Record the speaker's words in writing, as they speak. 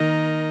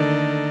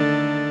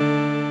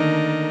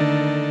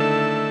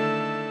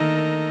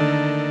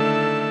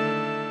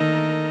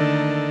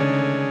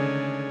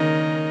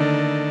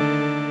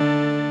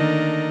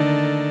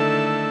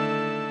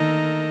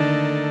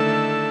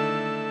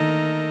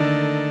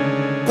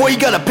boy, you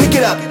gotta pick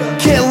it up.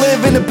 Can't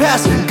live in the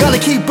past, gotta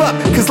keep up,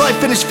 cause life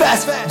finished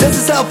fast. Just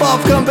as self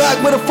off, come back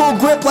with a full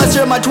grip. Last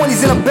year in my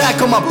 20s and I'm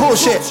back on my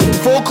bullshit.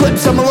 Full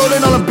clips, I'm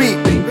loaded on a beat.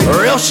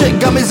 Real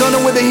shit got me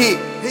zoning with the heat.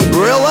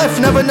 Real life,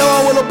 never know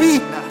how it'll be.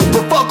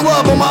 But fuck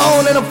love on my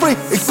own and I'm free.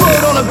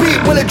 Explode on a beat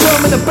when the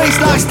drum and the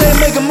bass knock. Stay,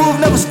 make a move,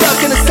 never stuck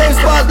in the same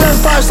spot. Then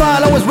fire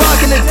sign, I was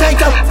rocking the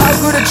tank top. I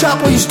grew the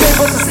chop when you stay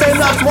with the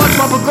same knocks. Watch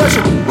my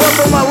progression, learn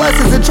from my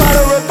lessons, and try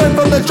to refrain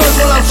from the drugs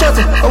when I'm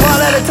stressing. A lot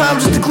at a time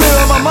just to clear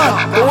out my mind.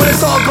 But when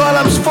it's all gone,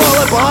 I'm just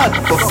falling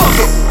behind. But fuck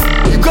it,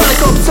 you gotta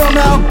cope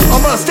somehow.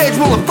 I'm on stage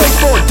rolling fake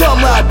for a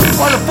dumb lad.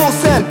 On a full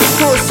send,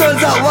 till it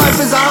turns out life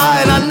is a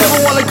high. And I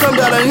never wanna come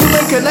down. A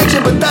human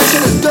connection, but that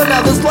shit is done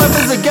now. This life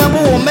is a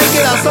gamble, we'll make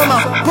it out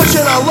somehow.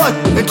 Pushing our luck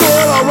until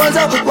it all runs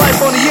out.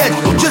 Life on the edge,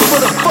 just for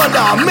the fun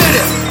now. I'm in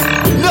it,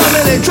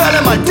 numbing and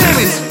drowning my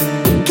demons.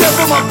 Can't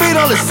put my feet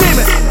on the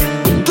cement.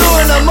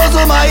 Doing the most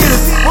of my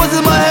ears. What's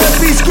in my head,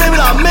 be screaming,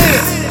 I'm in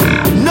it.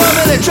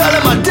 Numbing and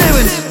drowning my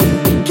demons.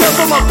 Can't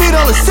put my feet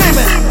on the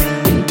cement.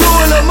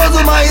 Doing the most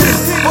of my ears.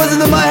 What's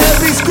in my head,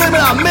 be screaming,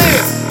 I'm in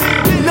it.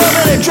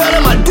 Numbing and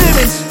drowning my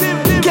demons.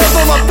 Can't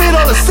put my feet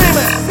on the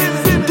cement.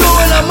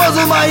 Doing the most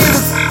of my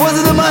ears. What's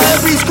in my head,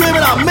 be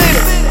screaming, I'm in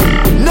it.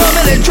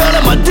 Numbing and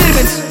drowning my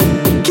demons.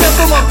 Can't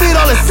put my feet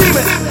on the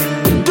cement.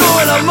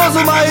 Doing the most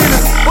of my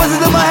ears. What's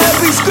in my head,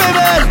 be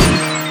screaming.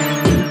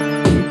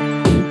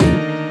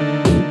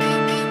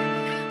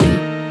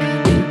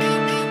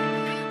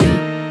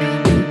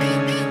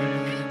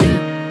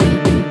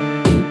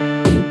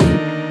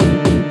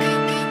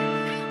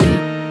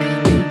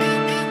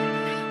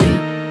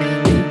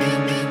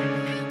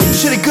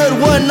 Shit a good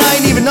one, I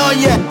ain't even on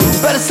yet.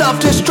 Better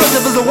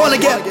self-destructive as I wanna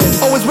get.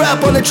 Always rap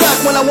on the track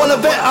when I wanna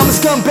vet. I'm a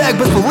scumbag,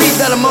 but believe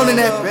that I'm owning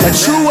it. A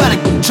true addict,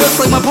 just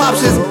like my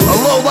pops is. A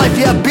low life,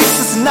 yeah, beats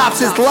the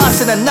synopsis.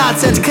 Lost in the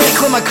nonsense, can't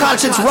clear my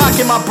conscience.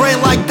 Rocking my brain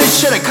like this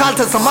shit a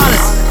contest, I'm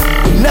honest.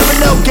 Never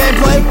know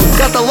gameplay,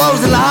 got the lows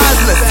and the highs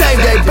in the same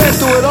day. Been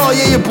through it all,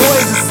 yeah, your boy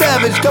is a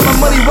savage. Got my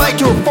money right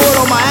to afford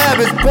all my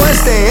habits. Boy,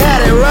 stay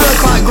at it, round the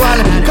clock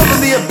grinding. Come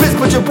from the abyss,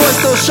 but your boy's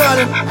still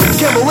shining.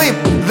 Can't believe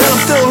that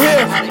I'm still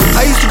here.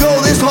 I used to go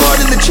this hard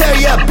in the chair,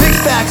 yeah, big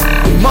facts.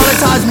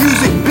 Monetize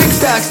music, big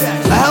stacks.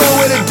 A hell of a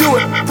way to do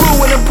it.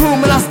 Brewing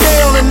improvement, I stay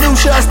on the new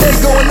shit. I stay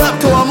going up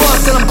till I'm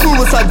lost and I'm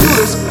clueless. I do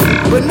this,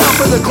 but not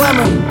for the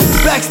glamour.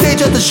 Backstage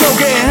at the show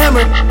getting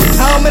hammered.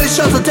 How many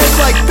shots I take?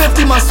 Like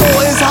 50. My soul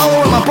is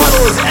hollow and my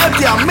bottle is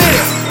empty. I'm in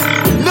it,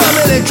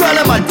 numbing and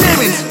drowning my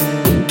demons.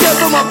 Can't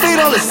put my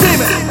feet on the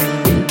cement.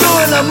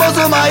 Doing the most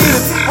of my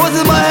ears. What's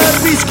in my head,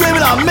 be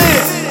screaming, I'm in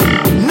it.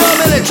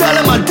 Numbing and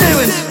drowning my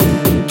demons.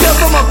 Can't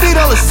put my feet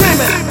on the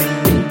cement.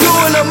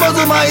 Doing the most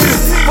of my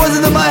ears. What's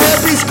in my head,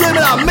 be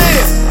screaming, I'm in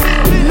it.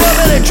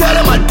 Numbing and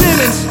drowning my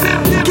demons.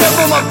 Can't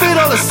put my feet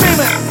on the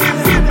cement.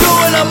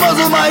 Doing the most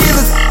of my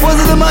ears. What's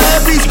in my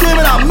head, be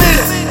screaming, I'm in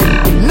it.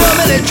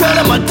 Numbing and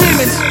drowning my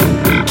demons.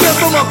 Can't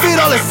put my feet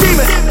on the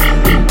cement.